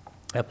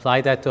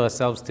that to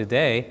ourselves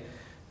today.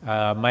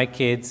 My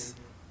kids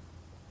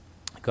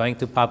going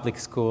to public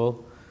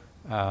school,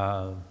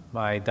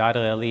 my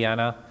daughter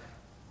Eliana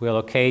will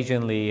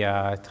occasionally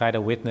try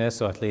to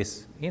witness, or at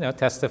least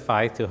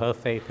testify to her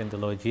faith in the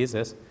Lord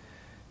Jesus.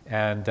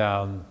 And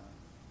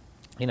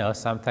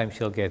sometimes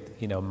she'll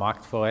get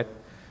mocked for it,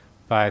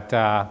 but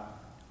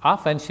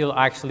often she'll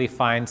actually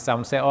find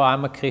some say, "Oh,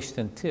 I'm a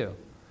Christian too."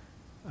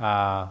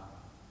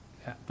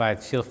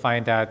 But she'll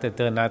find out that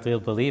they're not real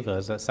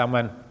believers.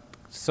 Someone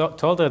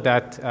told her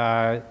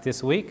that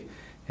this week,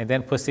 and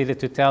then proceeded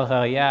to tell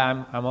her,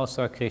 "Yeah, I'm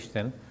also a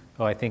Christian,"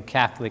 or I think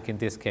Catholic in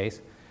this case.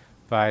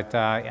 But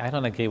I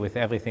don't agree with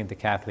everything the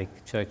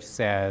Catholic Church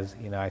says.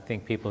 I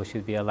think people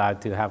should be allowed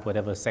to have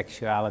whatever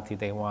sexuality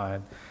they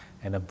want,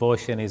 and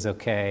abortion is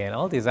okay, and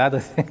all these other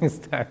things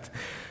that,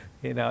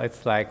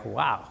 it's like,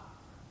 wow.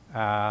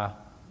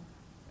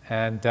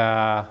 And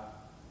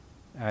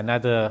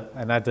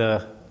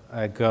another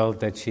girl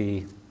that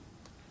she,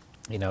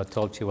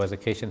 told she was a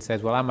Christian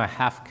says, "Well, I'm a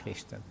half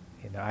Christian.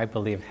 I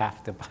believe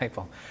half the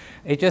Bible."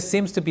 It just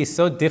seems to be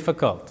so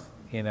difficult.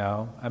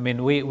 I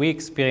mean, we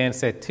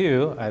experience it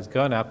too as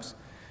grown-ups.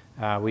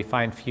 We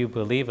find few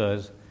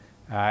believers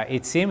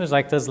it seems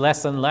like there's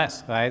less and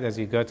less, right? As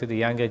you go to the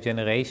younger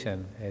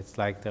generation, it's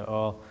like they're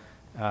all,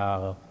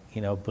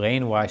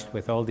 brainwashed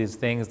with all these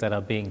things that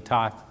are being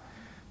taught.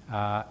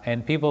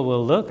 And people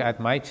will look at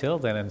my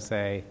children and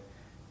say,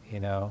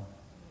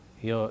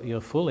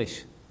 you're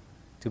foolish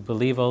to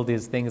believe all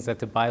these things that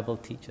the Bible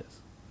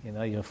teaches.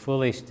 You're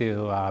foolish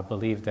to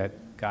believe that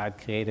God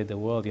created the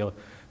world. You're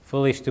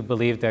foolish to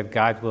believe that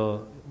God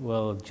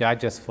will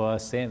judge us for our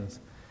sins.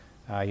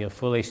 You're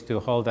foolish to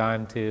hold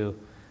on to,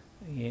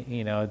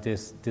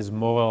 these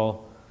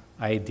moral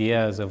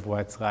ideas of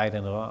what's right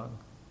and wrong,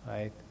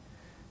 right?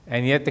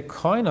 And yet the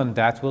coin on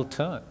that will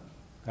turn,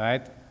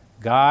 right?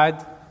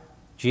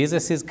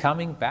 Jesus is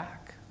coming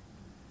back,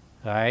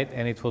 right?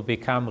 And it will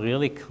become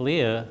really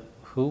clear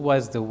who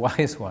was the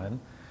wise one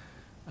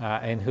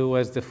and who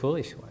was the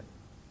foolish one.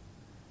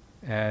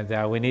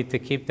 And we need to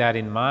keep that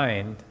in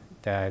mind,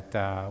 that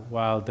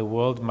while the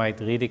world might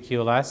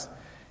ridicule us,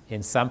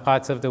 in some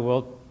parts of the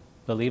world,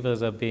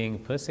 believers are being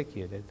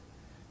persecuted.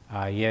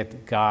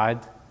 Yet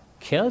God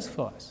cares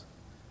for us.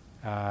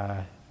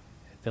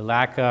 The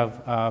lack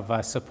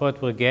of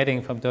support we're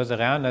getting from those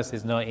around us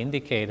is no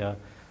indicator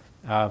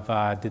of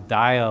the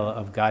dial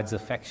of God's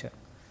affection.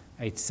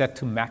 It's set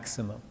to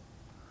maximum.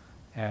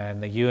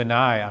 And you and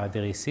I are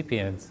the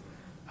recipients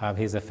of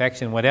His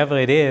affection. Whatever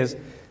it is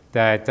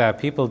that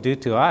people do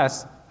to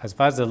us, as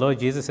far as the Lord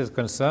Jesus is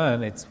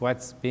concerned, it's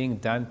what's being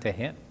done to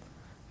Him.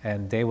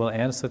 And they will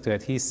answer to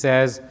it. He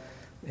says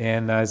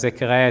in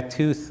Zechariah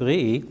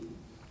 2:3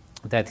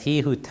 that he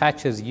who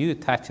touches you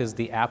touches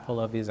the apple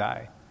of His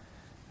eye.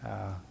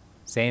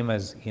 Same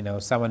as,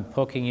 someone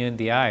poking you in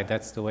the eye,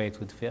 that's the way it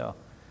would feel.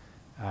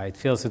 It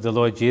feels to the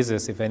Lord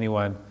Jesus if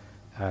anyone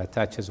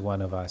touches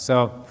one of us.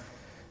 So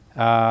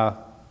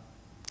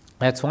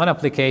that's one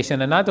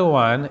application. Another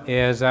one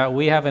is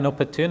we have an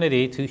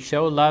opportunity to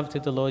show love to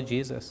the Lord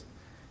Jesus.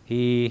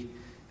 He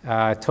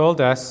told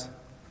us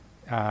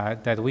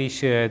that we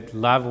should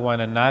love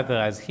one another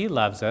as He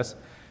loves us.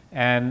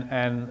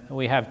 And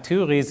we have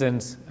two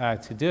reasons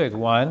to do it.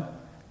 One,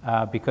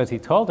 because He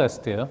told us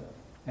to,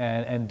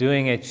 and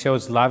doing it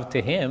shows love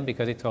to Him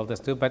because He told us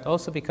to, but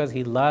also because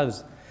He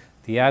loves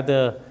the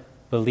other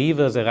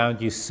believers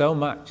around you so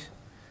much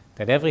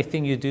that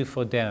everything you do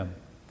for them,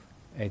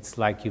 it's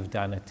like you've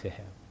done it to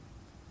Him.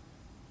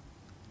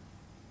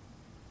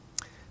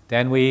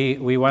 Then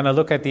we want to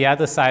look at the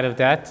other side of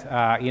that.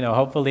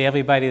 Hopefully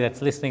everybody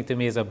that's listening to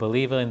me is a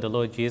believer in the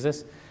Lord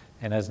Jesus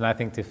and has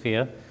nothing to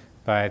fear.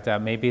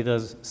 But maybe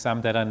there's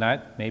some that are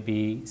not,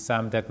 maybe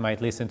some that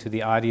might listen to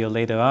the audio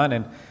later on,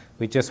 and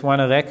we just want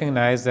to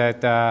recognize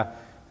that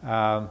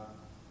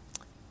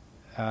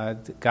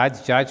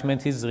God's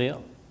judgment is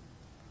real.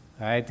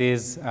 Right?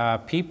 There's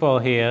people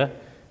here,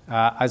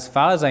 as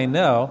far as I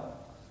know,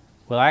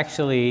 will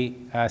actually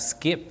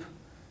skip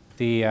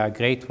the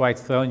great white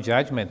throne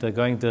judgment. They're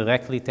going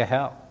directly to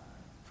hell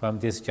from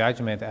this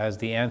judgment, as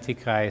the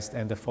Antichrist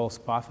and the false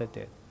prophet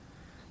did.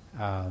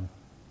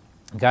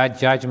 God's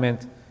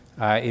judgment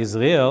is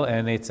real,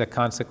 and it's a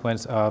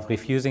consequence of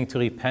refusing to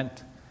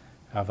repent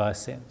of our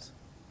sins.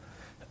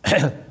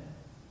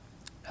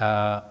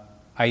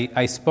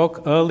 I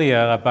spoke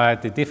earlier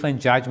about the different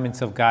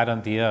judgments of God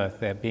on the earth.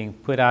 They're being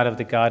put out of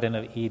the Garden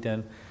of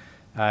Eden,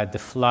 the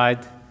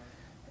flood,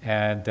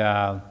 and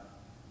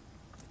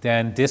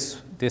then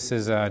this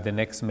is the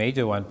next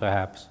major one,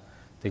 perhaps,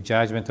 the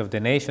judgment of the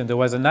nation. There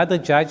was another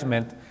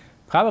judgment,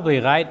 probably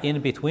right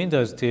in between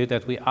those two,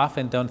 that we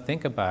often don't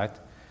think about.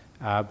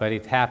 But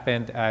it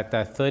happened at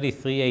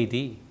 33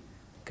 A.D.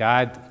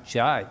 God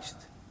judged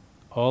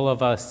all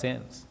of our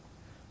sins,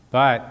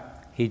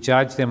 but He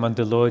judged them on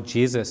the Lord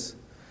Jesus.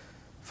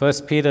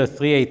 1 Peter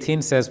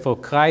 3:18 says, "For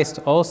Christ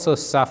also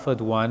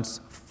suffered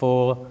once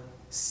for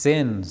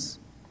sins,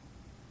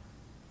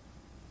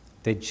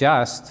 the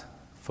just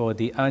for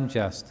the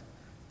unjust,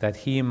 that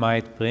He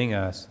might bring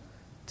us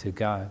to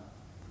God."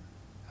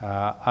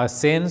 Our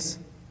sins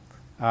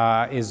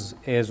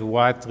is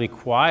what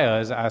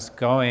requires us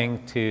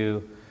going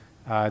to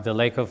the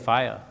lake of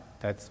fire.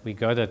 We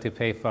go there to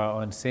pay for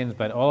our own sins,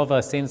 but all of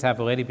our sins have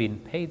already been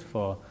paid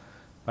for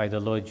by the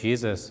Lord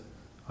Jesus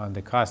on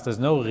the cross. There's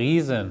no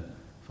reason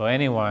for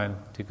anyone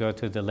to go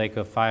to the lake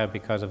of fire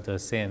because of their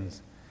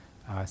sins,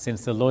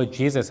 since the Lord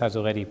Jesus has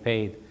already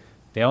paid.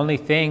 The only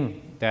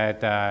thing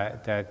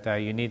that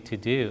you need to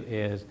do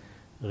is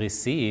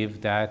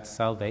receive that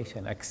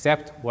salvation,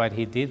 accept what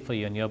He did for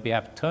you on your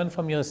behalf, turn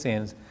from your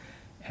sins,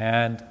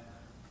 and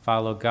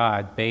follow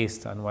God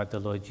based on what the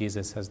Lord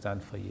Jesus has done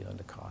for you on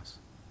the cross.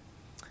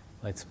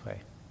 Let's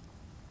pray.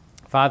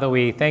 Father,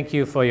 we thank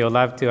You for Your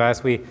love to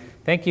us. We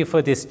thank You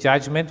for this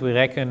judgment. We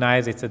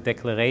recognize it's a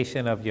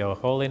declaration of Your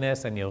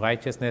holiness and Your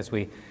righteousness.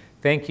 We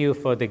thank You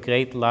for the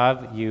great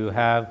love You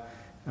have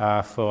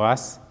for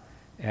us,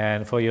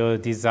 and for Your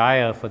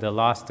desire for the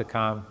lost to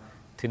come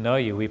to know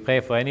You. We pray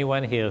for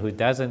anyone here who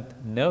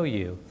doesn't know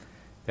You,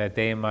 that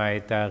they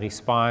might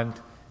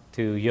respond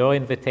to Your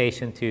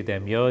invitation to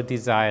them, Your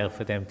desire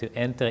for them to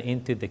enter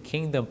into the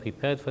kingdom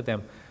prepared for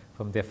them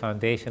from the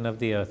foundation of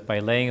the earth by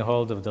laying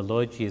hold of the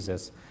Lord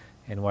Jesus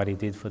and what He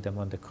did for them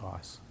on the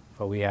cross. For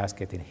For we ask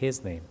it in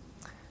his name.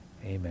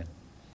 Amen.